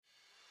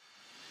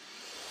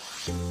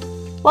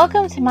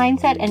Welcome to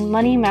Mindset and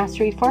Money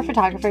Mastery for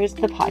Photographers,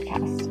 the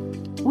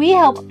podcast. We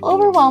help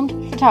overwhelmed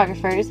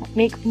photographers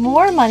make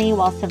more money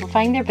while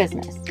simplifying their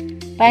business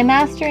by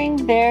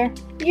mastering their,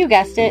 you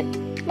guessed it,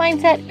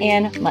 mindset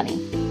and money.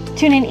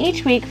 Tune in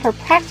each week for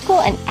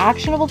practical and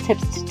actionable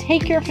tips to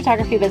take your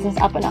photography business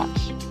up a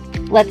notch.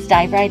 Let's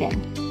dive right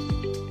in.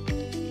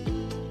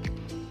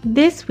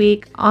 This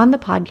week on the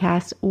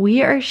podcast,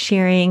 we are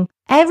sharing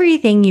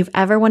everything you've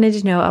ever wanted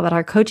to know about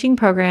our coaching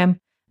program,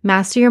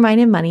 Master Your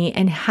Mind and Money,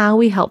 and how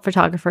we help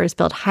photographers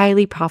build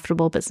highly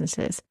profitable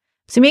businesses.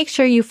 So make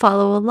sure you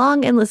follow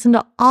along and listen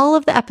to all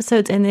of the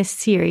episodes in this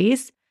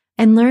series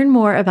and learn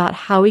more about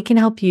how we can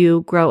help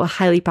you grow a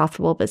highly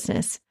profitable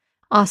business.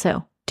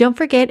 Also, don't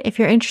forget, if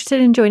you're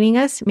interested in joining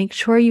us, make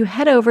sure you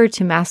head over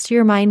to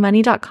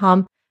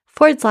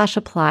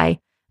masteryourmindmoney.com/apply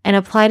and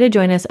apply to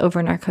join us over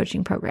in our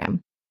coaching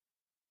program.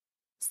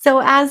 So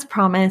as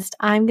promised,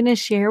 I'm going to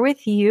share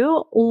with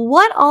you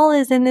what all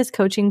is in this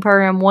coaching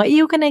program, what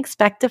you can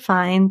expect to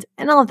find,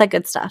 and all of that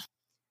good stuff.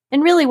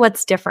 And really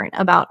what's different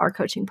about our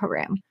coaching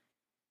program.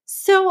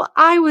 So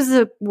I was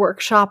a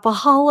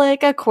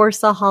workshopaholic, a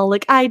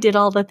courseaholic. I did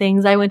all the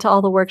things. I went to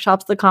all the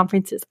workshops, the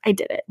conferences. I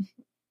did it.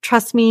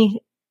 Trust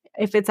me,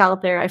 if it's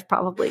out there, I've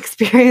probably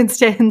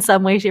experienced it in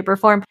some way, shape, or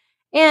form.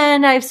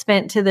 And I've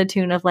spent to the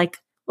tune of like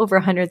over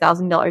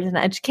 $100,000 in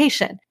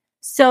education.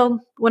 So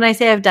when I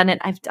say I've done it,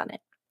 I've done it.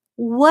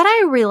 What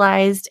I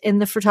realized in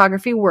the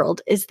photography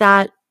world is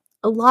that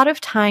a lot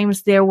of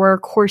times there were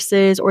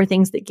courses or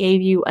things that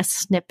gave you a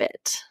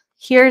snippet.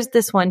 Here's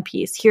this one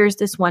piece. Here's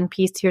this one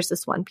piece. Here's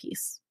this one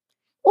piece.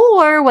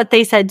 Or what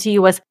they said to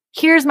you was,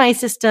 here's my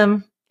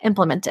system,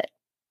 implement it.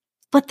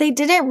 But they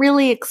didn't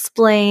really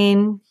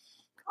explain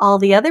all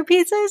the other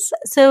pieces.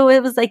 So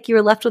it was like you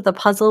were left with a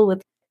puzzle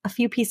with a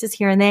few pieces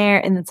here and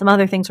there, and then some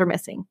other things were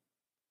missing.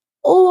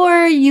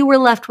 Or you were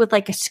left with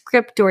like a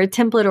script or a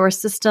template or a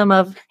system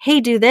of,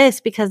 hey, do this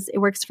because it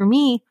works for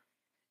me.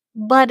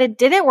 But it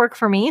didn't work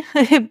for me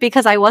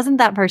because I wasn't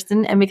that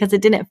person and because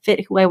it didn't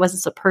fit who I was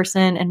as a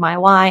person and my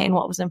why and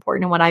what was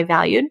important and what I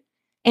valued.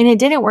 And it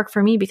didn't work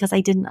for me because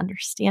I didn't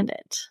understand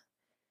it.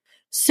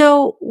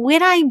 So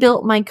when I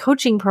built my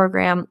coaching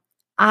program,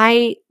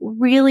 I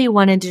really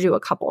wanted to do a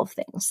couple of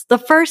things. The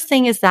first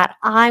thing is that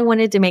I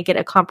wanted to make it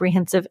a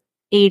comprehensive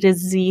A to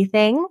Z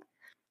thing,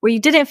 where you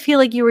didn't feel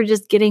like you were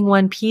just getting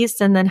one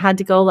piece and then had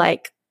to go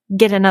like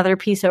get another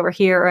piece over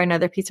here or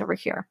another piece over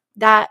here.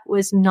 That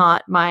was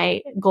not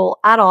my goal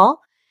at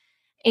all.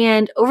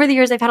 And over the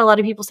years, I've had a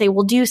lot of people say,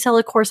 well, do you sell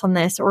a course on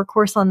this or a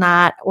course on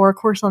that or a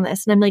course on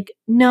this? And I'm like,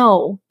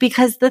 no,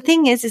 because the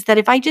thing is that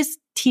if I just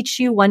teach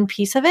you one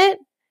piece of it,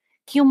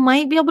 you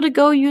might be able to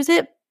go use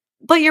it,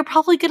 but you're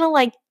probably going to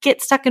like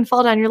get stuck and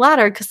fall down your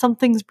ladder because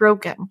something's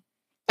broken.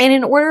 And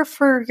in order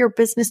for your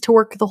business to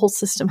work, the whole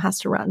system has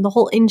to run. The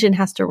whole engine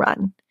has to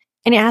run.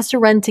 And it has to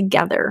run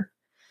together.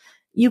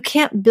 You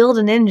can't build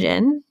an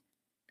engine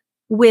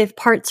with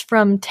parts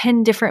from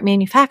 10 different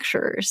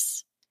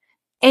manufacturers.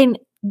 And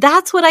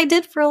that's what I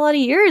did for a lot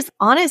of years.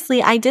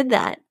 Honestly, I did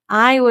that.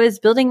 I was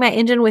building my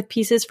engine with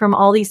pieces from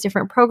all these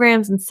different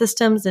programs and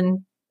systems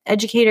and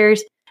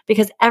educators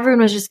because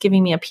everyone was just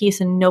giving me a piece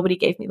and nobody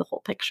gave me the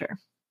whole picture.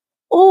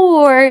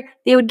 Or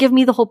they would give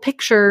me the whole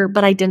picture,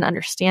 but I didn't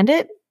understand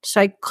it, so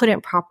I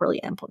couldn't properly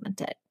implement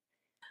it.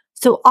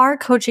 So our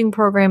coaching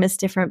program is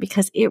different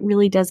because it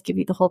really does give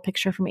you the whole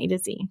picture from A to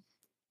Z,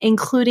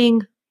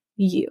 including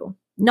you.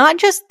 Not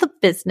just the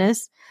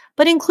business,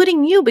 but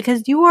including you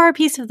because you are a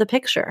piece of the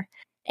picture.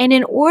 And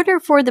in order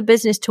for the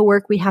business to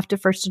work, we have to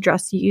first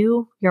address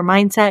you, your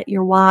mindset,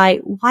 your why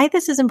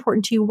this is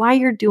important to you, why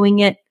you're doing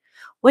it,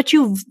 what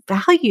you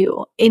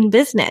value in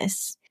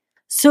business.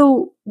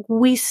 So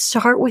we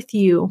start with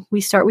you.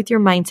 We start with your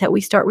mindset.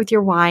 We start with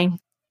your why.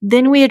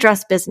 Then we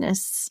address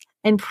business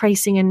and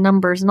pricing and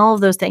numbers and all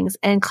of those things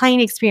and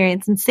client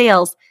experience and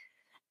sales.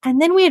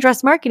 And then we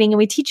address marketing and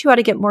we teach you how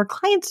to get more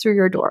clients through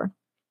your door.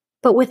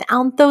 But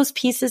without those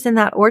pieces in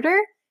that order,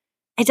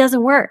 it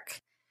doesn't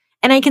work.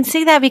 And I can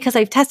say that because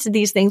I've tested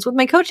these things with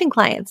my coaching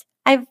clients.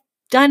 I've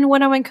done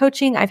one-on-one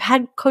coaching. I've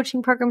had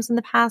coaching programs in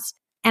the past.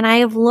 And I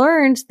have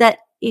learned that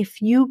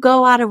if you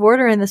go out of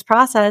order in this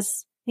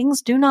process,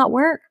 things do not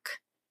work.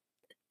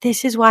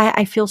 This is why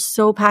I feel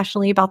so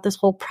passionately about this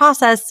whole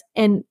process.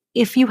 And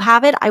if you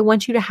have it, I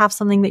want you to have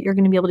something that you're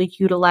going to be able to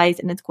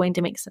utilize and it's going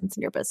to make sense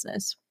in your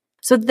business.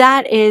 So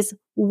that is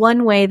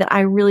one way that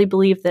I really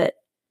believe that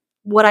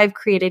what I've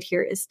created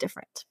here is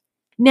different.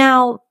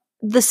 Now,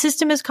 the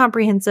system is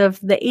comprehensive.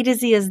 The A to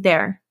Z is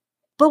there.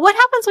 But what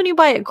happens when you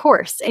buy a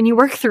course and you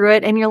work through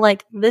it and you're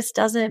like, this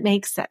doesn't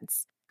make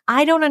sense.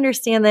 I don't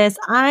understand this.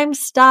 I'm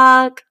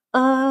stuck.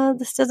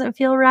 This doesn't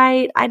feel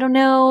right. I don't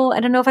know. I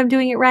don't know if I'm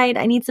doing it right.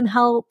 I need some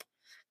help.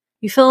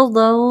 You feel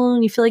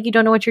alone. You feel like you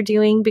don't know what you're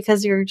doing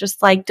because you're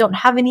just like, don't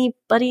have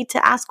anybody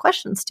to ask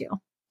questions to.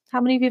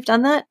 How many of you have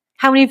done that?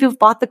 How many of you have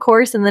bought the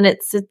course and then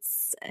it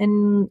sits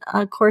in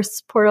a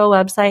course portal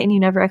website and you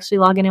never actually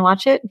log in and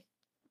watch it?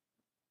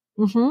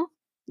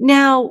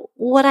 Now,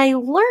 what I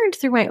learned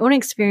through my own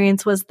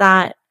experience was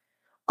that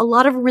a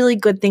lot of really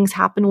good things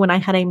happened when I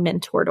had a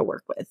mentor to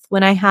work with,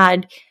 when I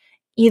had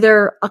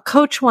either a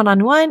coach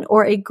one-on-one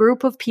or a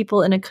group of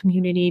people in a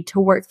community to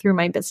work through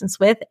my business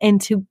with and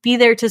to be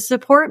there to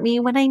support me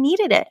when I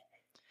needed it.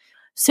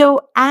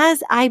 So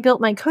as I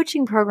built my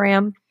coaching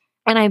program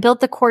and I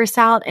built the course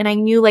out and I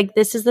knew like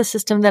this is the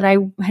system that I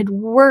had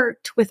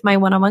worked with my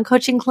one-on-one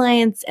coaching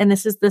clients and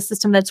this is the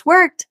system that's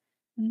worked,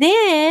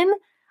 then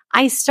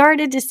I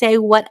started to say,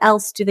 what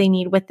else do they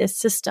need with this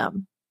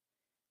system?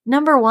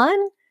 Number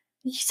one,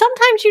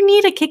 sometimes you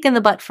need a kick in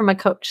the butt from a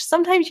coach.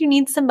 Sometimes you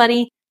need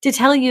somebody to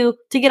tell you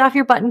to get off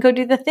your butt and go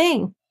do the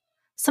thing.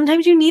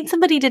 Sometimes you need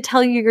somebody to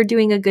tell you you're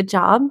doing a good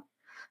job.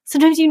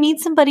 Sometimes you need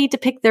somebody to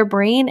pick their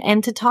brain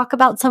and to talk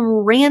about some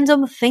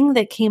random thing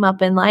that came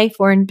up in life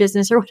or in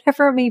business or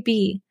whatever it may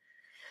be.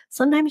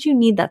 Sometimes you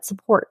need that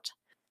support.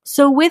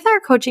 So with our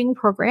coaching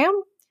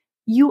program,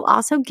 you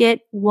also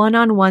get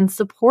one-on-one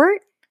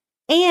support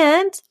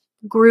and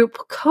group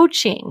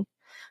coaching.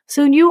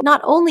 So you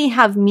not only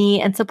have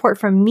me and support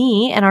from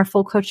me and our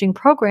full coaching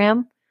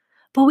program,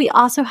 but we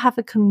also have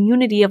a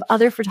community of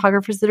other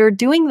photographers that are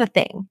doing the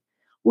thing.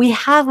 We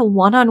have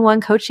one-on-one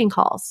coaching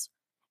calls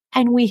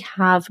and we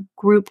have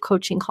group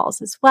coaching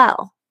calls as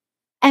well.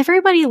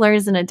 Everybody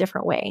learns in a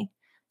different way.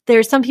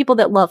 There's some people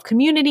that love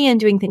community and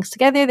doing things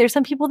together. There's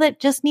some people that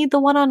just need the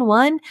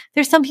one-on-one.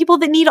 There's some people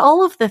that need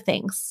all of the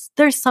things.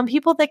 There's some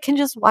people that can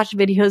just watch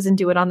videos and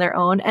do it on their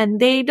own and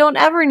they don't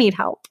ever need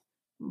help.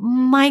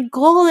 My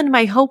goal and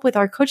my hope with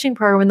our coaching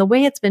program and the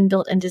way it's been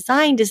built and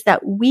designed is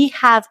that we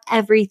have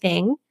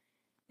everything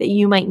that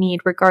you might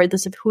need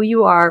regardless of who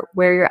you are,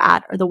 where you're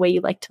at, or the way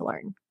you like to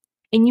learn.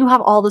 And you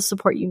have all the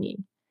support you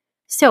need.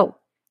 So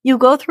you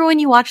go through and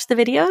you watch the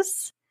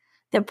videos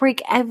that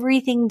break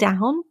everything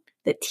down,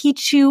 that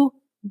teach you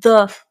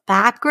the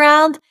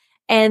background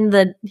and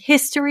the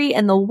history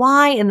and the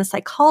why and the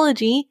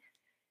psychology,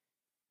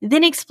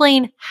 then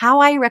explain how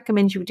I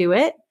recommend you do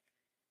it.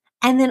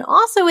 And then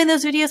also in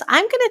those videos,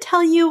 I'm going to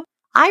tell you,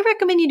 I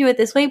recommend you do it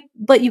this way,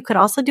 but you could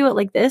also do it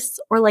like this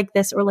or like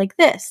this or like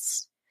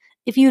this.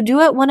 If you do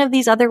it one of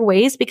these other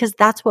ways, because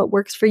that's what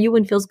works for you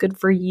and feels good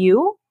for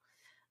you,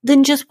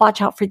 then just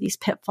watch out for these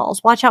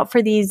pitfalls. Watch out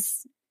for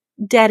these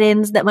dead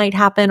ends that might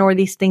happen or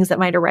these things that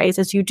might arise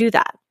as you do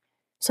that.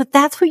 So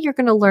that's what you're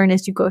going to learn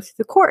as you go through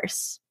the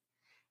course.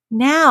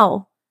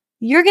 Now,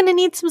 you're going to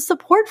need some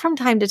support from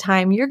time to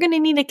time. You're going to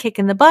need a kick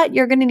in the butt.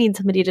 You're going to need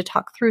somebody to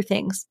talk through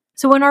things.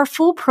 So in our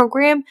full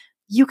program,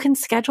 you can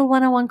schedule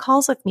one-on-one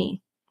calls with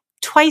me.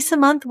 Twice a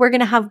month, we're going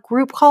to have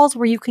group calls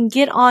where you can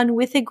get on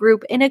with a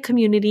group in a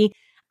community,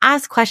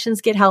 ask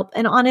questions, get help.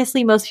 And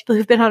honestly, most people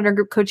who've been on our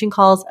group coaching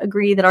calls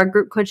agree that our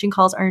group coaching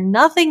calls are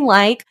nothing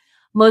like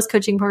most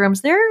coaching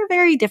programs. They're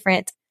very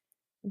different.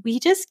 We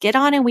just get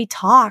on and we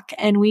talk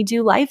and we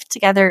do life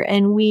together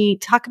and we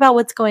talk about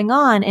what's going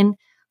on. And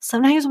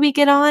sometimes we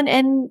get on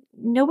and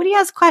nobody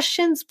has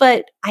questions,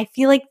 but I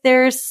feel like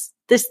there's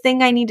this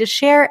thing I need to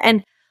share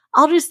and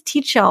I'll just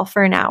teach y'all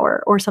for an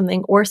hour or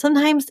something. Or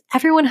sometimes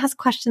everyone has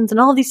questions and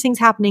all these things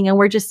happening and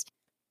we're just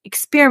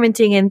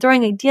experimenting and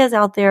throwing ideas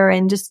out there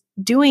and just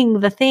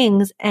doing the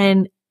things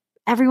and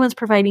everyone's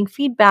providing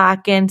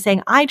feedback and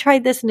saying, I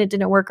tried this and it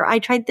didn't work, or I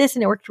tried this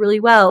and it worked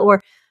really well,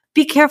 or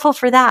be careful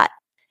for that.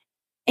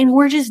 And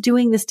we're just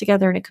doing this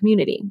together in a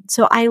community.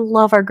 So I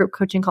love our group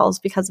coaching calls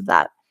because of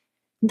that.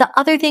 The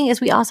other thing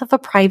is we also have a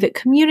private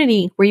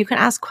community where you can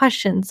ask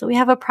questions. So we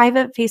have a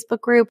private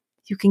Facebook group.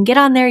 You can get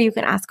on there. You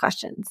can ask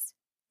questions.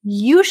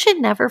 You should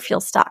never feel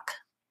stuck.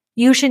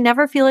 You should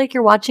never feel like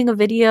you're watching a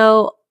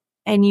video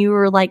and you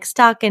are like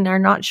stuck and are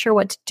not sure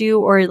what to do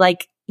or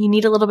like you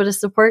need a little bit of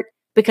support,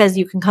 because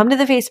you can come to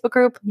the Facebook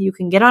group, you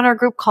can get on our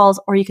group calls,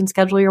 or you can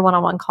schedule your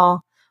one-on-one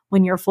call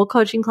when you're a full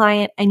coaching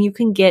client and you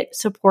can get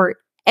support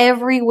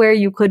everywhere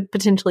you could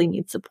potentially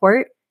need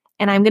support.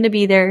 And I'm going to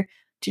be there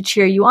to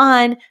cheer you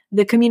on.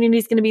 The community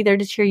is going to be there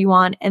to cheer you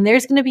on. And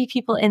there's going to be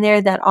people in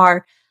there that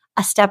are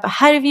a step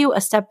ahead of you,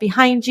 a step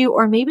behind you,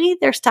 or maybe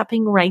they're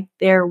stepping right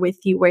there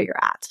with you where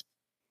you're at.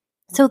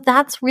 So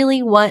that's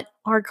really what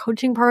our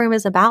coaching program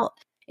is about.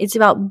 It's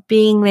about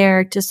being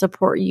there to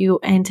support you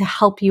and to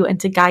help you and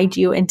to guide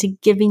you and to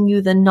giving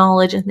you the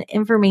knowledge and the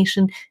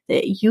information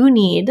that you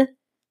need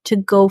to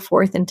go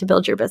forth and to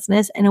build your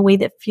business in a way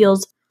that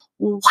feels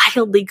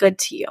wildly good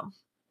to you.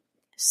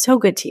 So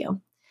good to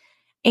you.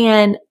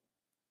 And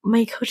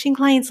my coaching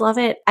clients love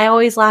it. I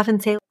always laugh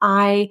and say,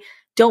 I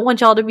don't want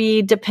y'all to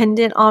be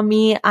dependent on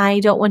me. I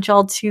don't want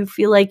y'all to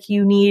feel like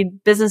you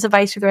need business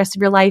advice for the rest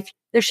of your life.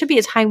 There should be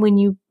a time when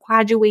you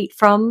graduate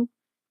from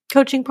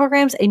coaching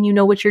programs and you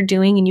know what you're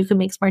doing and you can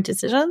make smart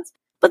decisions.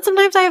 But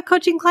sometimes I have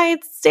coaching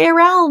clients stay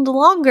around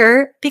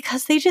longer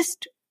because they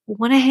just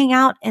want to hang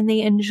out and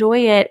they enjoy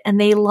it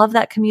and they love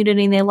that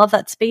community and they love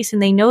that space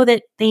and they know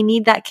that they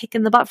need that kick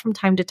in the butt from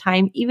time to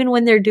time, even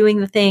when they're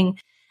doing the thing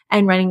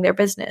and running their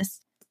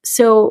business.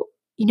 So,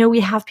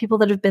 we have people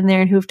that have been there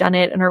and who've done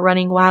it and are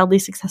running wildly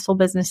successful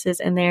businesses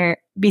in there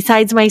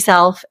besides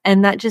myself.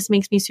 And that just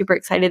makes me super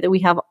excited that we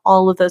have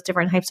all of those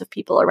different types of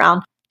people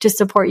around to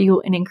support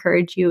you and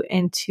encourage you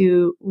and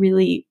to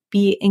really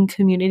be in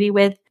community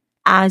with.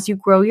 as you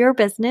grow your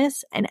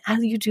business and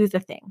as you do the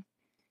thing.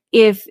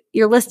 If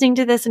you're listening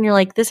to this and you're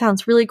like, this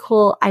sounds really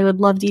cool, I would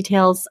love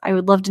details, I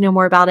would love to know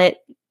more about it,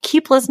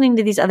 keep listening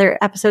to these other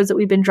episodes that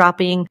we've been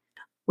dropping.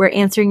 We're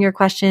answering your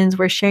questions,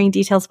 we're sharing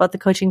details about the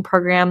coaching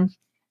program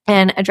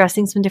and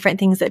addressing some different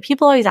things that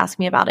people always ask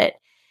me about it.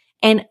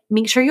 And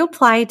make sure you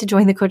apply to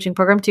join the coaching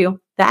program too.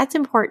 That's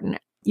important.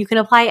 You can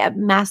apply at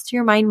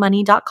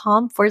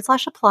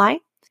masteryourmindmoney.com/apply.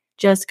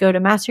 Just go to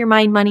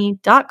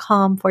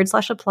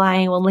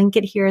masteryourmindmoney.com/apply. We'll link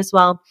it here as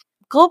well.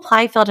 Go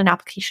apply, fill out an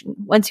application.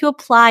 Once you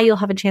apply, you'll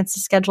have a chance to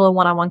schedule a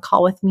one-on-one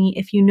call with me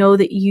if you know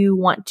that you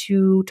want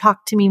to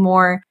talk to me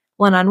more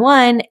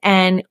one-on-one.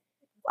 And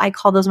I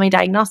call those my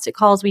diagnostic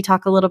calls. We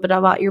talk a little bit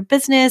about your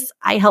business.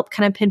 I help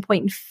kind of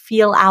pinpoint and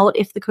feel out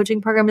if the coaching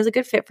program is a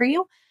good fit for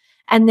you.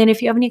 And then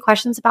if you have any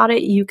questions about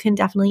it, you can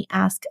definitely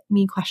ask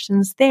me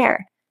questions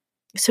there.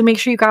 So make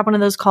sure you grab one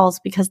of those calls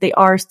because they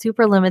are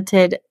super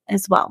limited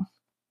as well.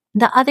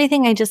 The other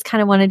thing I just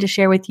kind of wanted to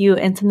share with you,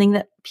 and something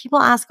that people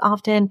ask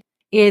often,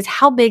 is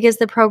how big is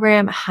the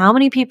program? How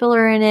many people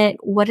are in it?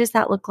 What does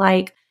that look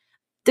like?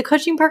 The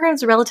coaching program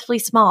is relatively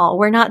small.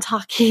 We're not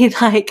talking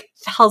like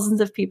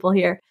thousands of people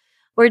here.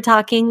 We're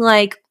talking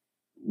like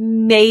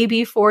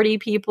maybe 40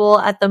 people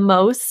at the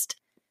most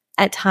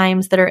at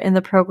times that are in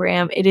the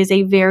program. It is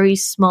a very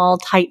small,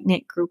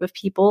 tight-knit group of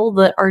people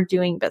that are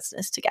doing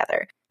business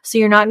together. So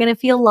you're not going to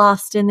feel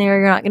lost in there.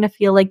 You're not going to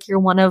feel like you're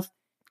one of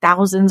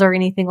thousands or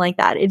anything like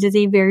that. It is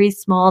a very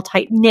small,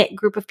 tight-knit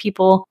group of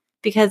people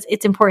because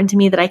it's important to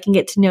me that I can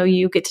get to know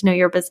you, get to know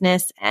your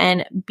business,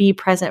 and be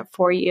present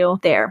for you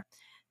there.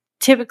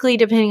 Typically,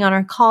 depending on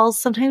our calls,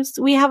 sometimes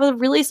we have a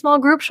really small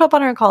group show up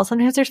on our calls.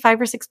 Sometimes there's 5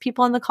 or 6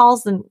 people on the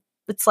calls, and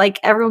it's like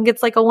everyone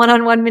gets like a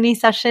one-on-one mini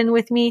session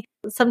with me.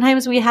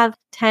 Sometimes we have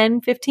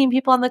 10, 15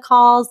 people on the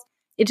calls.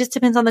 It just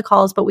depends on the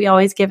calls, but we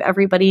always give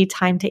everybody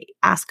time to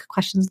ask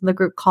questions in the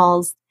group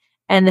calls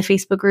and the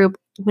Facebook group.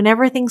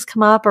 Whenever things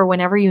come up or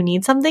whenever you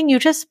need something, you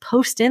just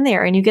post in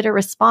there and you get a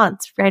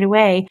response right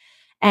away.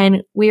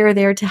 And we are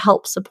there to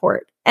help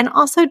support. And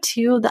also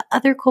too, the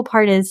other cool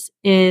part is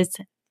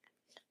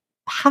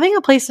having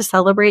a place to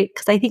celebrate,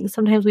 because I think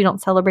sometimes we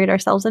don't celebrate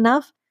ourselves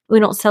enough. We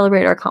don't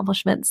celebrate our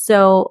accomplishments.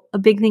 So a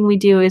big thing we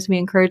do is we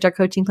encourage our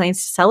coaching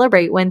clients to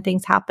celebrate when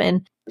things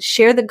happen,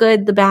 share the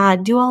good, the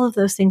bad, do all of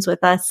those things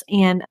with us.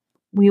 And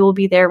we will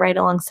be there right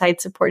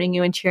alongside supporting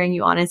you and cheering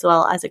you on as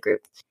well as a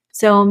group.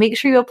 So make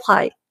sure you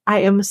apply. I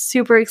am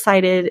super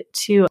excited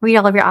to read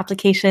all of your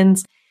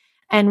applications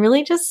and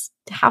really just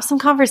have some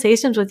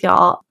conversations with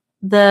y'all.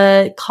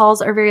 The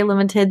calls are very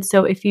limited.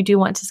 So if you do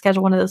want to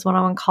schedule one of those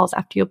one-on-one calls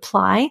after you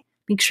apply,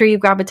 make sure you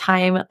grab a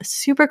time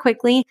super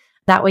quickly.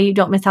 That way you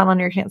don't miss out on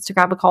your chance to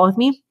grab a call with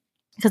me,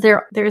 because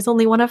there is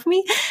only one of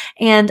me.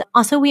 And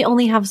also we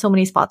only have so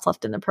many spots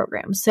left in the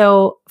program.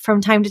 So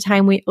from time to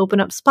time we open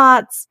up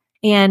spots,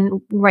 and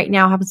right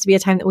now happens to be a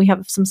time that we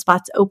have some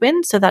spots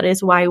open. So that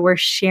is why we're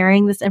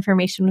sharing this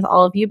information with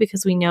all of you,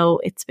 because we know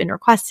it's been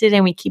requested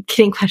and we keep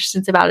getting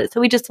questions about it. So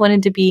we just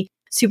wanted to be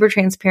super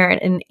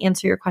transparent and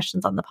answer your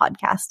questions on the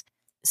podcast.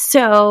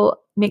 So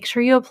make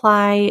sure you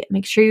apply,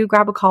 make sure you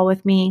grab a call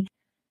with me.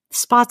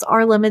 Spots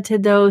are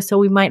limited though, so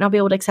we might not be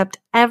able to accept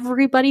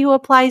everybody who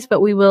applies, but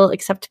we will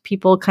accept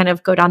people, kind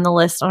of go down the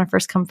list on a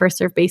first come, first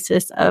serve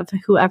basis of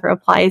whoever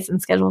applies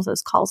and schedules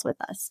those calls with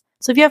us.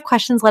 So if you have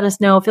questions, let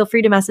us know. Feel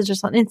free to message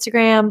us on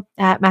Instagram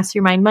at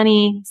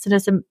masteryourmindmoney, send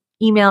us an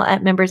email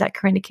at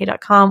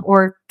members@corindak.com,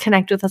 or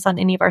connect with us on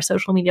any of our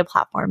social media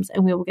platforms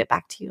and we will get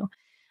back to you.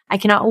 I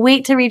cannot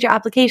wait to read your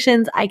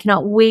applications. I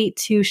cannot wait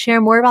to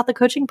share more about the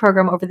coaching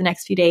program over the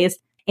next few days.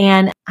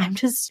 And I'm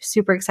just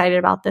super excited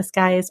about this,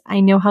 guys. I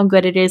know how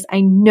good it is.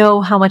 I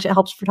know how much it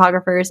helps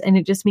photographers. And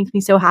it just makes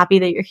me so happy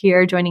that you're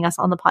here joining us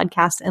on the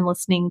podcast and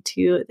listening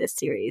to this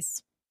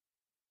series.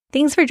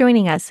 Thanks for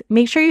joining us.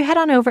 Make sure you head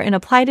on over and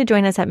apply to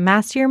join us at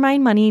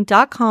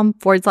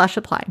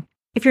masteryourmindmoney.com/apply.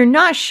 If you're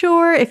not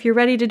sure if you're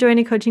ready to join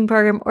a coaching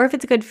program or if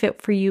it's a good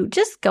fit for you,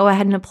 just go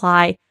ahead and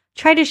apply.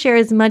 Try to share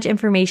as much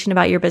information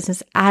about your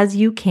business as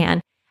you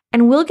can,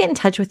 and we'll get in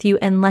touch with you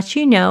and let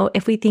you know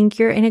if we think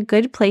you're in a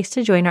good place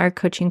to join our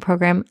coaching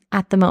program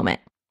at the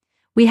moment.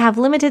 We have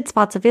limited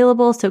spots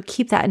available, so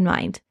keep that in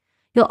mind.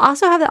 You'll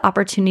also have the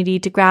opportunity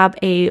to grab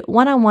a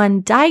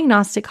one-on-one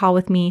diagnostic call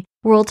with me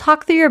where we'll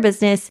talk through your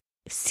business,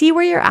 see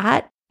where you're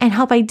at, and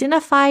help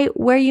identify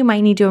where you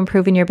might need to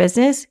improve in your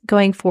business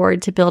going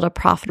forward to build a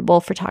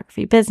profitable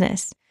photography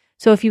business.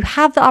 So if you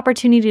have the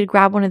opportunity to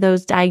grab one of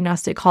those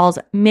diagnostic calls,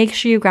 make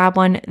sure you grab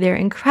one. They're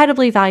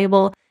incredibly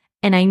valuable,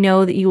 and I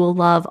know that you will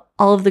love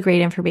all of the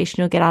great information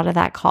you'll get out of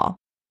that call.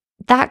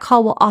 That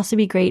call will also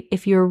be great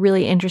if you're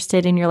really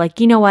interested and you're like,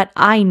 you know what?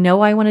 I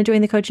know I want to join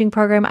the coaching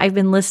program. I've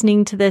been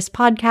listening to this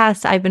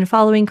podcast. I've been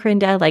following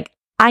Corinda. Like,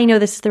 I know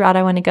this is the route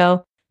I want to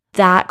go.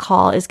 That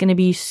call is going to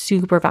be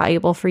super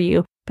valuable for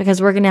you,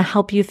 because we're going to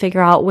help you figure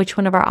out which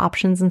one of our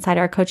options inside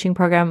our coaching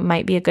program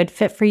might be a good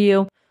fit for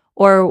you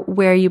or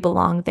where you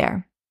belong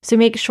there. So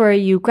make sure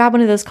you grab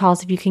one of those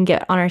calls if you can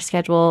get on our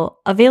schedule.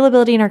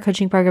 Availability in our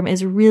coaching program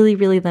is really,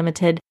 really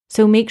limited.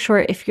 So make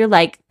sure if you're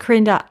like,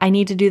 Corinda, I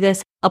need to do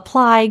this,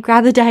 apply,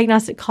 grab the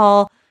diagnostic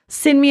call,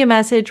 send me a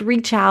message,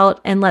 reach out,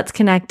 and let's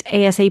connect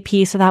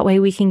ASAP so that way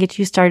we can get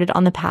you started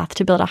on the path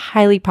to build a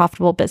highly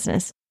profitable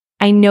business.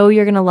 I know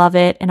you're going to love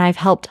it, and I've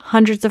helped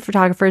hundreds of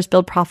photographers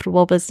build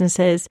profitable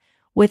businesses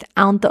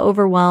without the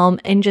overwhelm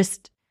and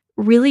just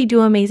really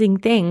do amazing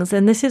things.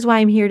 And this is why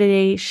I'm here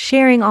today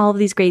sharing all of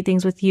these great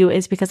things with you,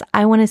 is because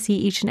I want to see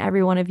each and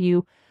every one of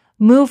you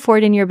move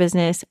forward in your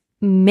business,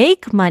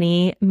 make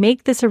money,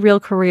 make this a real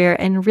career,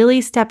 and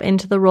really step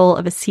into the role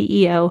of a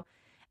CEO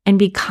and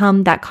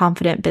become that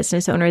confident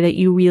business owner that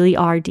you really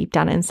are deep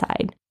down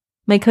inside.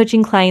 My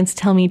coaching clients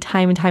tell me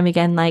time and time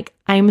again, like,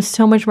 I'm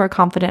so much more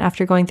confident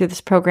after going through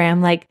this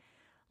program. Like,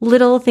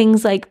 little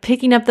things like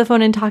picking up the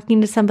phone and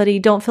talking to somebody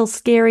don't feel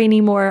scary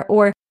anymore,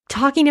 or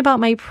talking about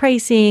my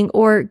pricing,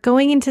 or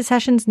going into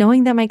sessions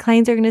knowing that my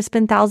clients are going to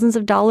spend thousands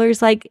of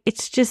dollars. Like,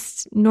 it's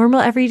just normal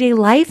everyday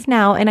life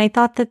now. And I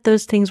thought that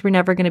those things were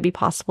never going to be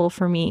possible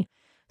for me.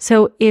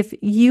 So if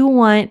you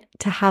want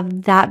to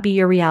have that be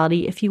your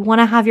reality, if you want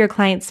to have your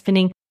clients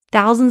spending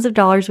thousands of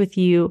dollars with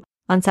you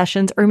on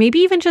sessions, or maybe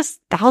even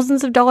just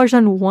thousands of dollars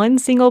on one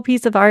single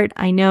piece of art,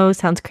 I know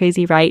sounds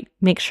crazy, right?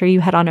 Make sure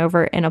you head on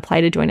over and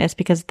apply to join us,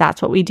 because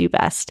that's what we do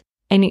best.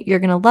 And you're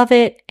going to love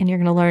it, and you're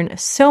going to learn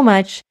so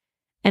much.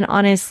 And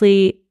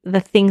honestly, the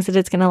things that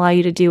it's going to allow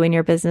you to do in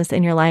your business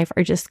and your life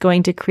are just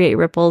going to create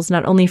ripples,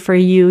 not only for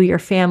you, your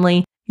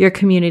family, your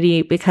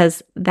community,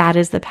 because that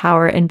is the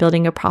power in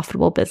building a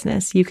profitable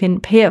business. You can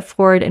pay it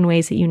forward in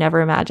ways that you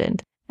never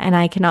imagined. And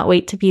I cannot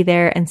wait to be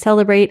there and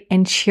celebrate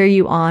and cheer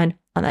you on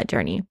that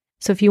journey.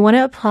 So if you want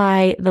to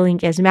apply, the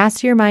link is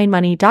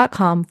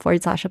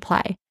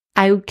masteryourmindmoney.com/apply.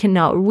 I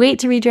cannot wait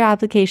to read your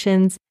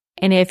applications.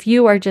 And if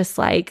you are just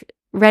like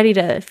ready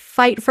to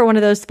fight for one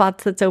of those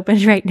spots that's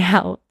open right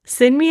now,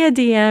 send me a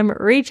DM,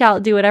 reach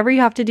out, do whatever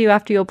you have to do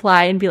after you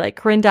apply, and be like,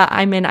 Corinda,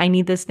 I'm in, I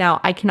need this now.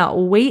 I cannot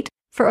wait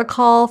for a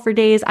call for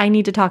days. I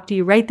need to talk to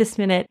you right this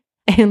minute,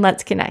 and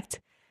let's connect.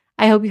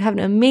 I hope you have an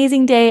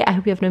amazing day. I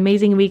hope you have an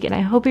amazing week, and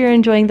I hope you're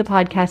enjoying the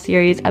podcast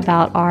series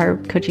about our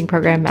coaching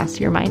program,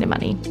 Master Your Mind and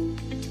Money.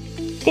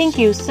 Thank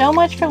you so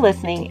much for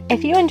listening.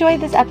 If you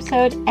enjoyed this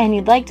episode and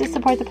you'd like to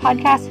support the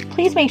podcast,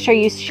 please make sure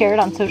you share it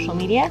on social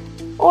media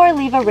or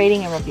leave a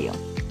rating and review.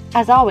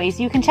 As always,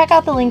 you can check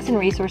out the links and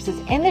resources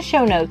in the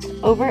show notes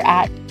over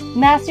at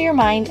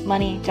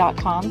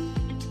masteryourmindmoney.com.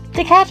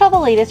 To catch all the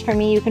latest from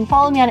me, you can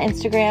follow me on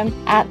Instagram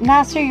at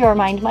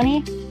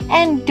masteryourmindmoney.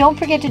 And don't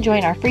forget to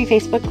join our free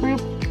Facebook group,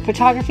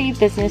 Photography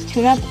Business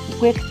Tune-Up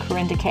with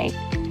Corinda Kay.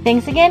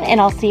 Thanks again, and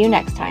I'll see you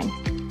next time.